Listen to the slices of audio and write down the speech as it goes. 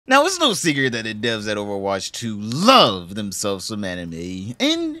Now, it's no secret that the devs at Overwatch 2 love themselves some anime,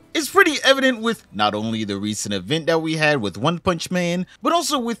 and it's pretty evident with not only the recent event that we had with One Punch Man, but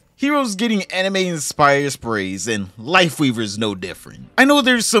also with heroes getting anime-inspired sprays, and Lifeweaver's no different. I know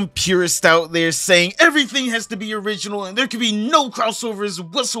there's some purists out there saying everything has to be original and there can be no crossovers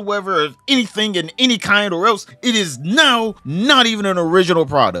whatsoever of anything in any kind, or else it is now not even an original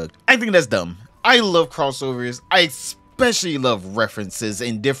product. I think that's dumb. I love crossovers. I especially love references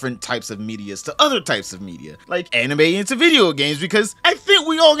in different types of medias to other types of media, like anime into video games, because I think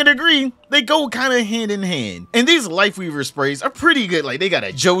we all can agree they go kind of hand in hand. And these Lifeweaver sprays are pretty good. Like, they got a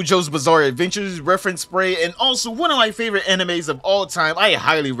JoJo's Bizarre Adventures reference spray, and also one of my favorite animes of all time. I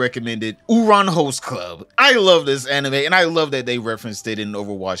highly recommend it, Uran Host Club. I love this anime, and I love that they referenced it in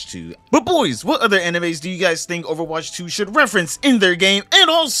Overwatch 2. But boys, what other animes do you guys think Overwatch 2 should reference in their game? And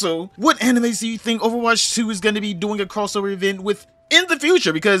also, what animes do you think Overwatch 2 is going to be doing a crossover event with in the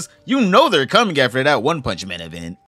future? Because you know they're coming after that One Punch Man event.